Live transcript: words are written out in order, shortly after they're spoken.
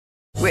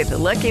With the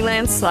Lucky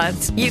Land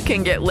Slots, you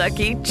can get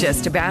lucky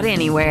just about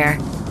anywhere.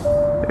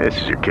 This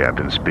is your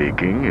captain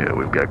speaking.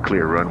 We've got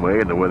clear runway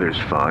and the weather's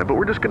fine, but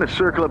we're just going to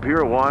circle up here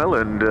a while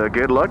and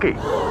get lucky.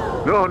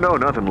 No,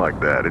 nothing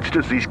like that. It's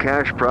just these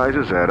cash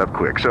prizes add up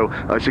quick. So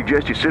I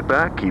suggest you sit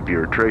back, keep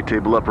your tray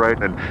table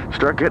upright, and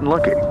start getting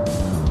lucky.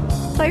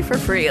 Play for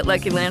free at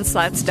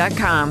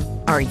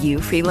LuckyLandSlots.com. Are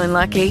you feeling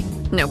lucky?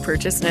 No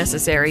purchase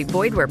necessary.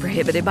 Void where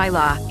prohibited by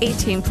law.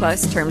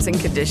 18+ terms and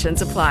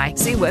conditions apply.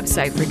 See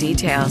website for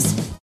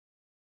details.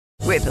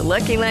 With the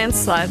Lucky Land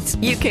Slots,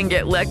 you can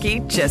get lucky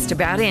just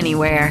about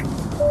anywhere.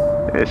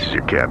 This is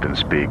your captain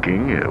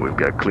speaking. We've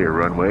got clear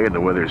runway and the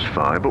weather's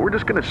fine, but we're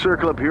just going to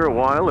circle up here a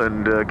while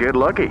and get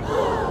lucky.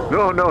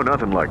 No,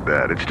 nothing like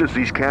that. It's just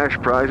these cash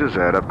prizes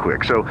add up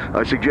quick. So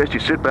I suggest you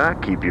sit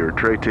back, keep your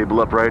tray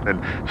table upright,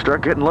 and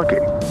start getting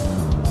lucky.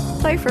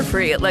 Play for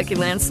free at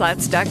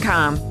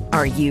LuckyLandSlots.com.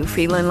 Are you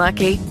feeling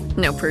lucky?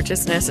 No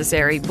purchase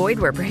necessary. Void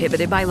where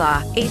prohibited by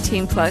law.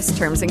 18+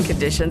 terms and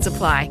conditions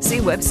apply. See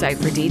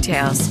website for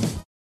details.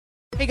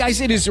 Hey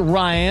guys, it is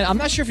Ryan. I'm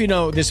not sure if you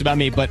know this about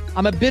me, but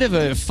I'm a bit of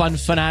a fun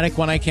fanatic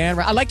when I can.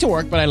 I like to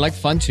work, but I like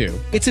fun too.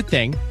 It's a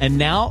thing. And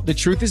now the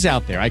truth is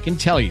out there. I can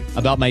tell you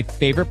about my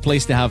favorite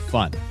place to have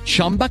fun.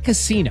 Chumba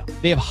Casino.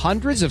 They have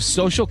hundreds of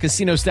social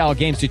casino style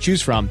games to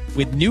choose from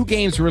with new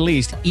games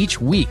released each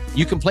week.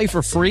 You can play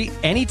for free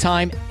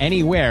anytime,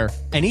 anywhere.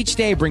 And each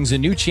day brings a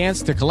new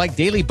chance to collect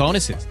daily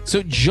bonuses.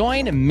 So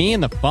join me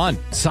in the fun.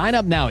 Sign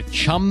up now at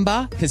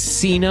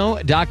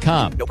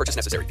ChumbaCasino.com. No purchase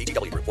necessary.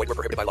 VGW. Void where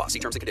prohibited by law. See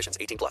terms and conditions.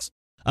 18+.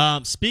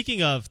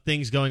 Speaking of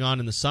things going on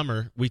in the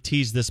summer, we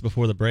teased this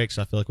before the break,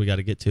 so I feel like we got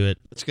to get to it.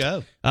 Let's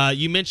go.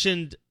 You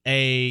mentioned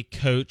a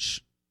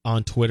coach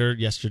on Twitter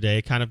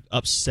yesterday kind of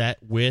upset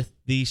with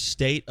the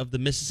state of the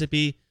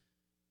Mississippi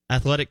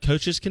Athletic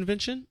Coaches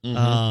Convention.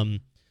 Mm-hmm.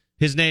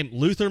 His name,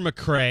 Luther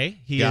McCray.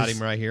 Got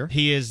him right here.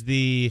 He is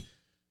the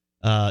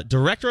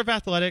director of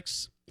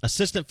athletics,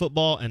 assistant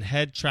football, and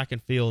head track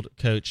and field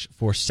coach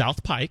for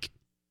South Pike.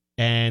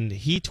 And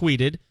he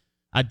tweeted,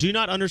 I do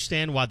not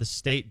understand why the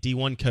state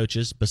D1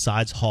 coaches,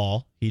 besides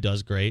Hall, he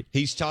does great.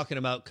 He's talking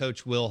about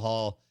Coach Will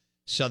Hall,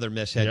 Southern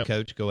Miss head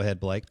coach. Go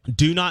ahead, Blake.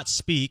 Do not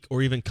speak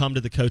or even come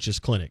to the coaches'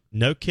 clinic.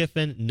 No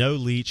Kiffin, no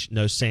Leach,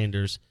 no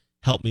Sanders.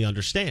 Help me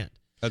understand.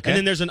 Okay. And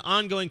then there's an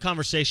ongoing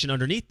conversation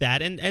underneath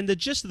that, and the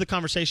gist of the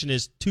conversation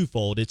is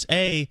twofold. It's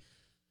A,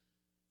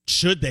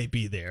 should they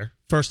be there,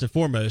 first and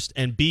foremost,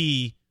 and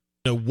B,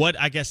 what,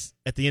 I guess,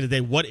 at the end of the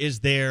day, what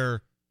is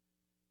their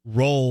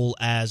role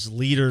as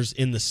leaders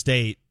in the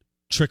state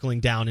trickling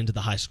down into the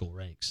high school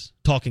ranks?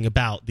 Talking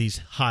about these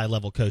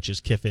high-level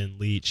coaches, Kiffin,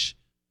 Leach,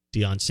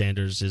 Deion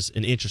Sanders is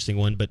an interesting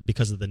one, but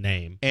because of the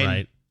name, and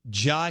right?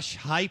 Josh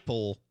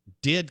Heupel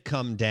did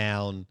come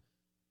down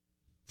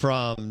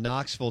from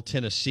Knoxville,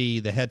 Tennessee,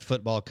 the head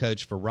football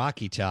coach for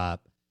Rocky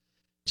Top,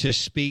 to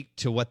speak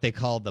to what they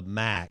call the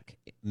MAC,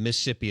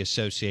 Mississippi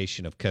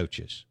Association of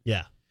Coaches.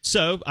 Yeah.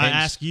 So I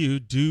ask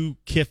you, do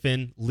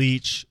Kiffin,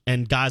 Leach,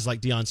 and guys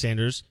like Deion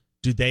Sanders,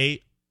 do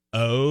they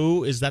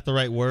owe, is that the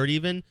right word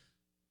even?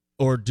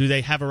 Or do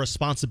they have a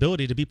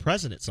responsibility to be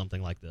present at something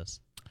like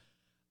this?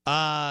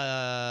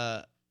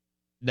 No,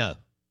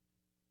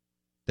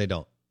 they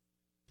don't.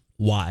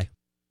 Why?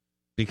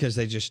 Because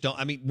they just don't.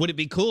 I mean, would it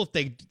be cool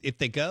if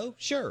they go?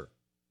 Sure.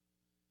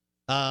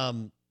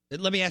 Let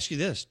me ask you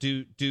this: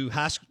 Do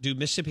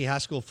Mississippi high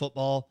school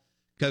football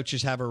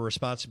coaches have a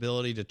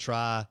responsibility to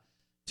try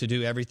to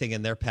do everything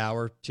in their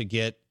power to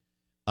get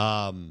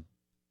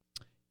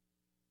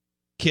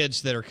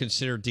kids that are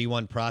considered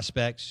D1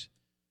 prospects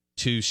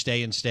to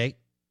stay in state?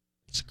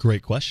 It's a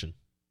great question.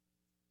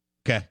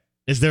 Okay.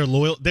 Is there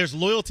there's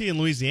loyalty in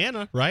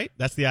Louisiana, right?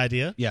 That's the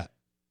idea. Yeah.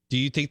 Do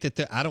you think that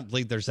I don't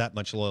believe there's that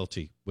much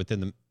loyalty within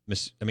the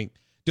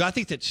do I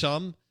think that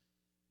some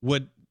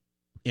would,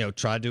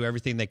 try to do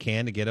everything they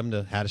can to get them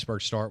to Hattiesburg,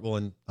 Starkville,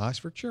 and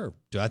Oxford? Sure.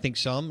 Do I think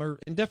some are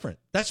indifferent?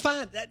 That's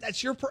fine.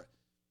 That's your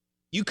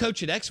you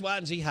coach at X, Y,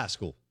 and Z high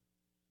school.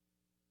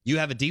 You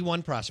have a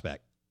D1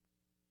 prospect.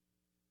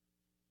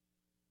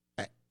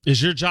 Is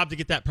your job to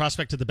get that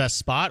prospect to the best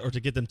spot or to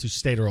get them to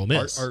State or Ole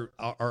Miss?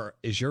 Or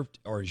is your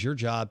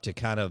job to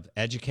kind of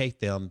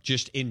educate them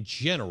just in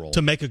general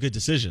to make a good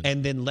decision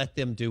and then let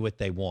them do what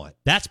they want?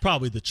 That's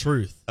probably the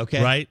truth. Okay.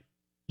 Right?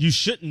 You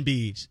shouldn't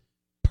be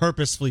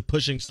purposefully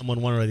pushing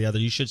someone one or the other.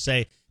 You should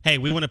say, hey,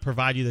 we want to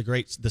provide you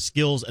the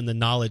skills and the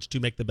knowledge to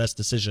make the best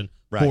decision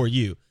for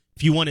you.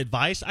 If you want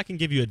advice, I can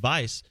give you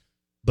advice,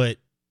 but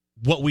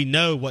what we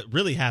know, what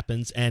really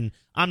happens, and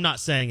I'm not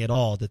saying at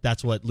all that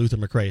that's what Luther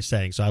McCray is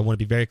saying, so I want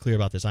to be very clear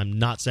about this. I'm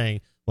not saying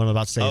what I'm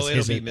about to say is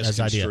his idea.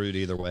 Misconstrued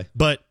either way.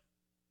 But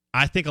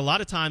I think a lot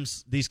of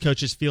times these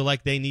coaches feel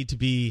like they need to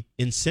be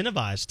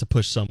incentivized to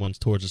push someone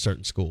towards a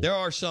certain school. There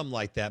are some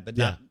like that, but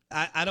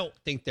I don't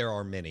think there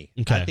are many.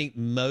 Okay. I think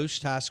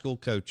most high school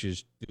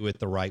coaches do it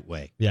the right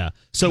way. Yeah.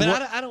 So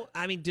but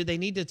do they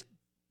need to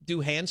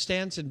do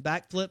handstands and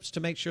backflips to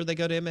make sure they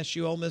go to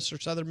MSU, Ole Miss,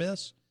 or Southern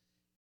Miss?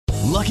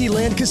 Lucky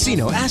Land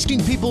Casino,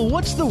 asking people,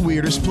 what's the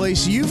weirdest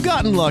place you've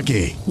gotten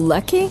lucky?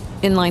 Lucky?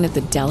 In line at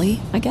the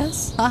deli, I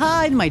guess?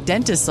 Aha, in my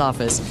dentist's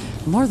office.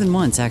 More than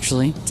once,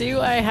 actually.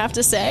 Do I have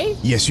to say?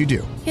 Yes, you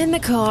do. In the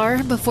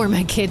car before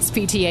my kids'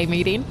 PTA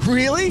meeting.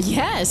 Really?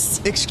 Yes.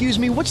 Excuse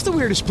me, what's the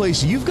weirdest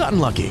place you've gotten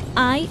lucky?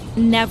 I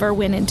never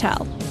win and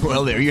tell.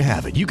 Well, there you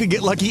have it. You can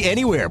get lucky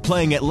anywhere,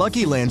 playing at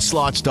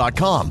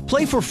LuckyLandSlots.com.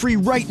 Play for free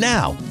right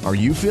now. Are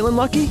you feeling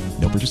lucky?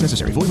 No purchase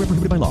necessary. Void where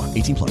prohibited by law.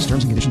 18 plus.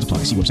 Terms and conditions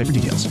apply. See website for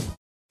details.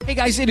 Hey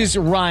guys, it is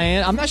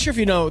Ryan. I'm not sure if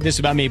you know this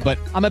about me, but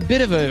I'm a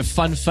bit of a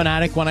fun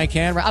fanatic when I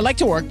can. I like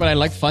to work, but I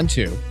like fun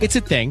too. It's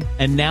a thing.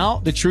 And now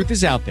the truth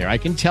is out there. I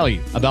can tell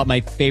you about my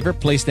favorite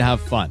place to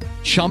have fun.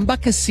 Chumba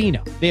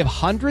Casino. They have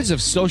hundreds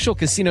of social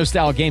casino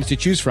style games to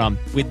choose from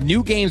with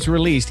new games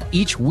released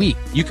each week.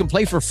 You can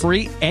play for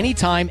free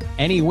anytime,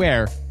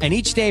 anywhere. And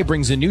each day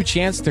brings a new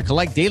chance to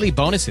collect daily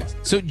bonuses.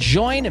 So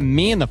join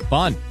me in the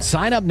fun.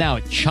 Sign up now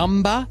at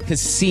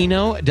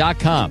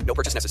ChumbaCasino.com. No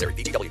purchase necessary.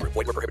 VGW Group.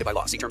 Void where prohibited by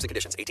law. See terms and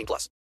conditions. 18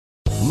 plus.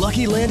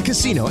 Lucky Land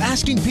Casino,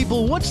 asking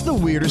people, what's the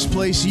weirdest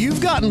place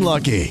you've gotten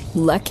lucky?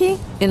 Lucky?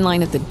 In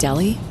line at the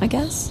deli, I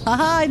guess?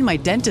 Aha, in my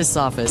dentist's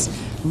office.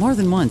 More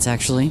than once,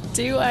 actually.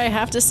 Do I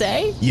have to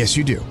say? Yes,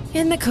 you do.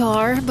 In the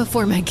car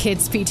before my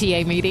kids'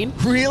 PTA meeting.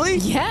 Really?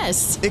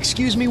 Yes.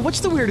 Excuse me,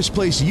 what's the weirdest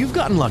place you've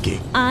gotten lucky?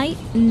 I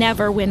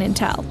never win and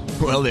tell.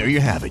 Well, there you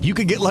have it. You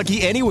can get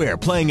lucky anywhere,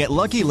 playing at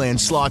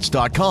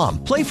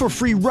LuckyLandSlots.com. Play for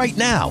free right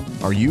now.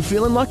 Are you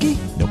feeling lucky?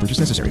 No purchase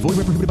necessary. Void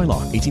where prohibited by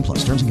law. 18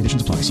 plus. Terms and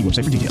conditions apply. See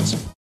website for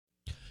details.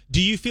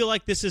 Do you feel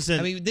like this is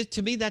I mean,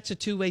 to me, that's a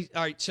two-way.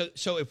 All right,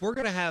 so if we're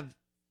going to have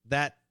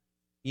that,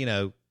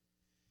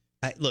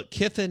 look,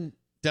 Kiffin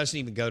doesn't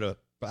even go to,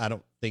 I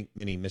don't think,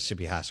 many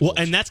Mississippi high schools.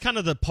 Well, and that's kind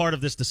of the part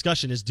of this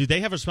discussion is, do they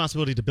have a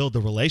responsibility to build the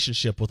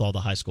relationship with all the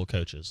high school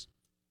coaches?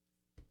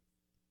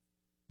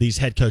 These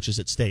head coaches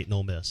at State and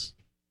Ole Miss.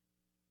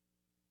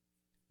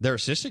 Their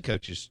assistant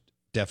coaches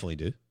definitely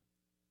do.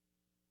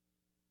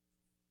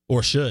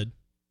 Or should.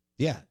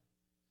 Yeah.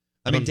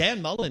 I mean,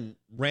 Dan Mullen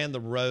ran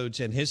the roads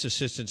and his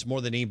assistants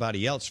more than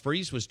anybody else.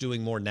 Freeze was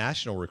doing more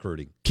national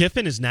recruiting.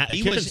 Kiffin is not.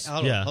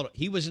 Hold on.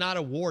 He was not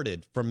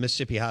awarded from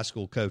Mississippi high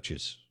school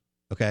coaches.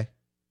 Okay?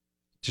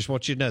 Just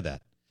want you to know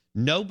that.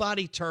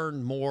 Nobody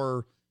turned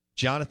more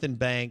Jonathan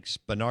Banks,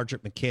 Bernardrick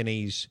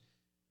McKinney's,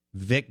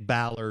 Vic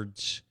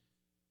Ballard's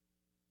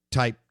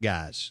type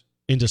guys.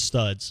 Into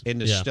studs.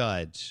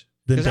 Studs.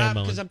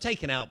 Because I'm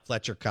taking out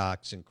Fletcher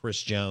Cox and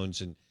Chris Jones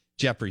and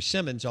Jeffrey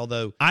Simmons,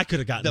 although I could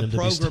have gotten the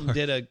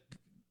program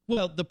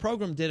the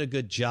program did a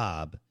good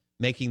job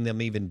making them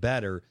even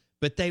better,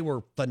 but they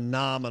were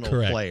phenomenal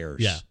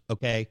players. Yeah.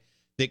 Okay.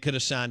 That could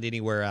have signed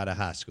anywhere out of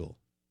high school.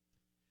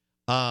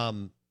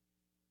 I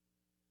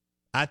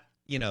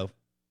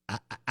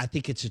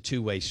think it's a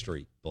two-way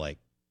street, Blake.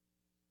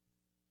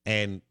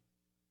 And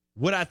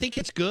would I think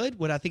it's good?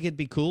 Would I think it'd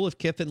be cool if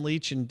Kiffin,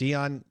 Leach, and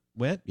Deion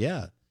went?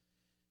 Yeah.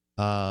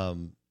 So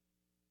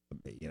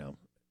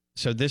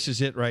this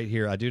is it right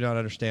here. I do not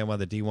understand why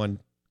the D1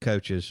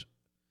 coaches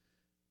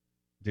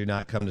do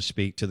not come to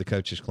speak to the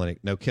coaches clinic.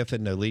 No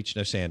Kiffin, no Leach,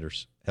 no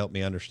Sanders. Help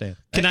me understand.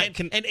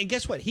 And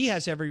guess what? He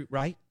has every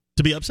right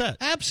to be upset.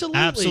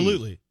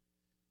 Absolutely.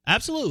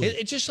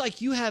 It's just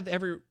like you have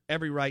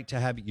every right to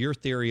have your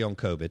theory on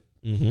COVID,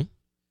 mm-hmm.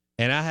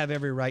 and I have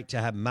every right to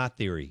have my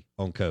theory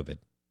on COVID,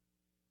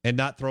 and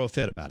not throw a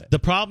fit about it. The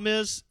problem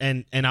is,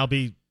 and I'll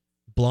be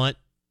blunt,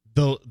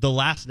 the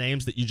last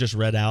names that you just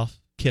read out,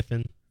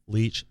 Kiffin,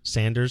 Leach,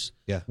 Sanders,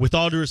 with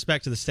all due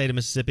respect to the state of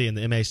Mississippi and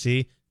the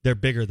MAC, they're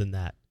bigger than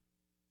that.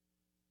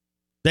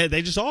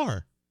 They just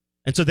are.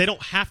 And so they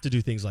don't have to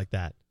do things like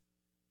that.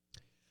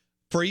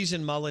 Freeze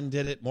and Mullen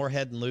did it.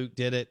 Moorhead and Luke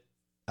did it.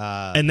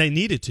 And they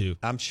needed to.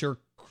 I'm sure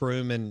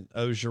Kroom and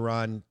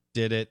Ogeron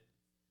did it.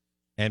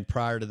 And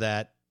prior to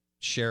that,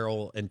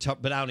 Cheryl and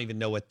but I don't even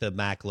know what the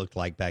MAC looked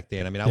like back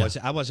then. I mean,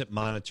 I wasn't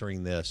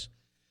monitoring this.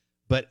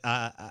 But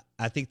I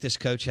think this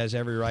coach has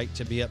every right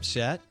to be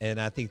upset,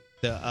 and I think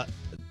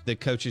the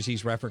coaches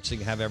he's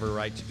referencing have every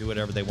right to do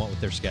whatever they want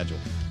with their schedule.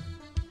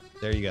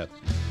 There you go.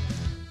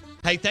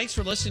 Hey, thanks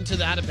for listening to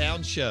the Out of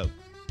Bounds Show.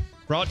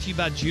 Brought to you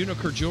by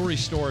Juniker Jewelry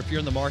Store. If you're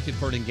in the market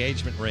for an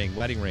engagement ring,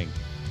 wedding ring,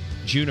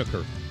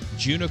 Juniker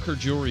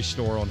Jewelry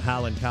Store on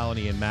Highland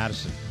Colony in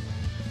Madison.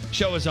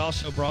 Show is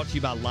also brought to you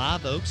by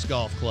Live Oaks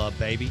Golf Club,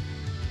 baby.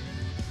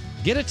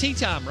 Get a tee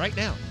time right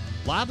now.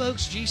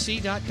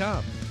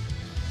 LiveOaksGC.com.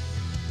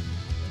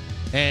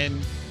 And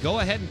go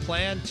ahead and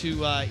plan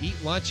to eat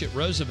lunch at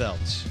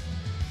Roosevelt's.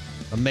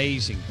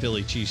 Amazing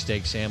Philly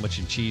cheesesteak sandwich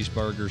and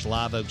cheeseburgers.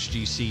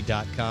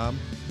 LiveOaksGC.com.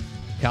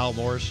 Kyle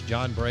Morris,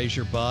 John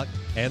Brazier, Buck,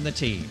 and the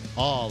team,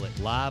 all at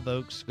Live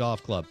Oaks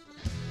Golf Club.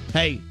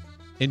 Hey,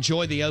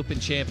 enjoy the Open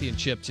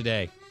Championship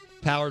today.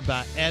 Powered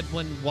by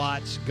Edwin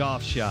Watts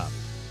Golf Shop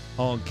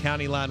on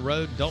County Line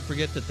Road. Don't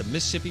forget that the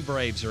Mississippi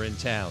Braves are in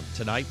town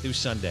tonight through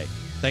Sunday.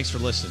 Thanks for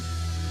listening.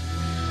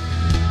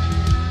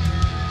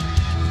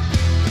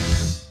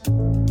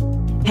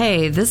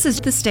 Hey, this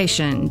is The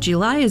Station.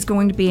 July is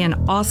going to be an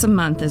awesome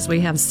month as we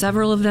have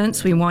several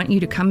events we want you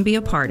to come be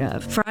a part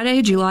of.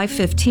 Friday, July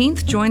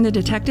 15th, join the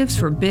detectives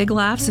for big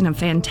laughs and a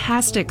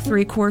fantastic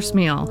 3-course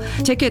meal.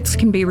 Tickets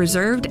can be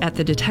reserved at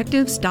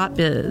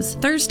thedetectives.biz.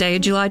 Thursday,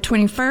 July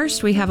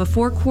 21st, we have a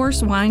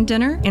 4-course wine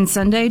dinner. And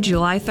Sunday,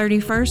 July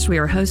 31st, we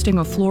are hosting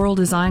a floral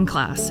design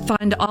class.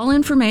 Find all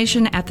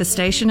information at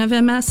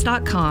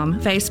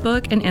thestationofms.com,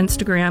 Facebook, and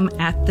Instagram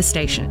at The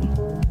Station.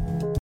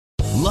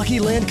 Lucky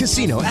Land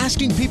Casino,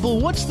 asking people,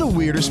 what's the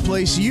weirdest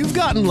place you've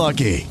gotten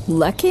lucky?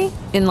 Lucky?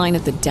 In line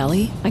at the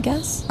deli, I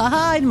guess?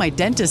 Aha, in my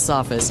dentist's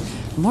office.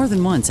 More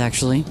than once,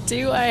 actually.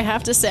 Do I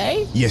have to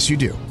say? Yes, you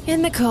do.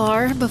 In the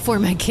car before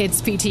my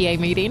kids' PTA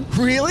meeting.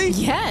 Really?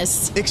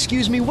 Yes.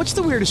 Excuse me, what's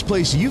the weirdest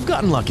place you've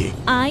gotten lucky?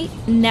 I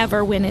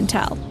never win and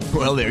tell.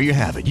 Well, there you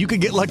have it. You can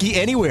get lucky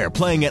anywhere,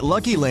 playing at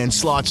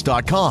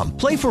LuckyLandSlots.com.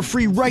 Play for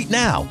free right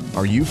now.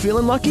 Are you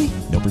feeling lucky?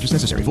 No purchase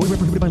necessary. Void where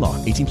prohibited by law.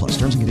 18+.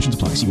 Terms and conditions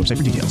apply. See website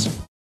for details.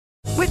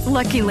 With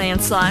Lucky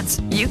Land Slots,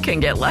 you can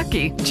get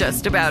lucky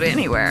just about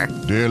anywhere.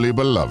 Dearly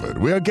beloved,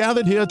 we are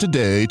gathered here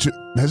today to...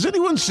 Has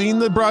anyone seen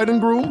the bride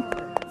and groom?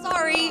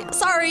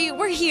 Sorry,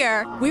 we're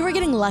here. We were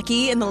getting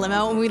lucky in the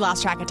limo and we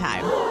lost track of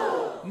time.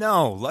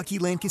 No, Lucky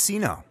Land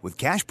Casino, with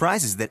cash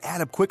prizes that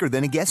add up quicker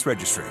than a guest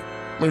registry.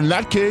 In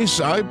that case,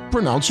 I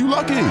pronounce you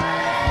lucky.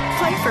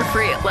 Play for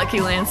free at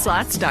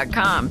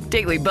LuckyLandSlots.com.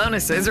 Daily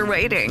bonuses are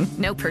waiting.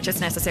 No purchase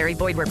necessary.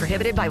 Void where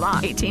prohibited by law.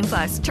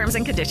 18+. Terms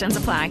and conditions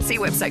apply. See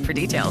website for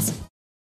details.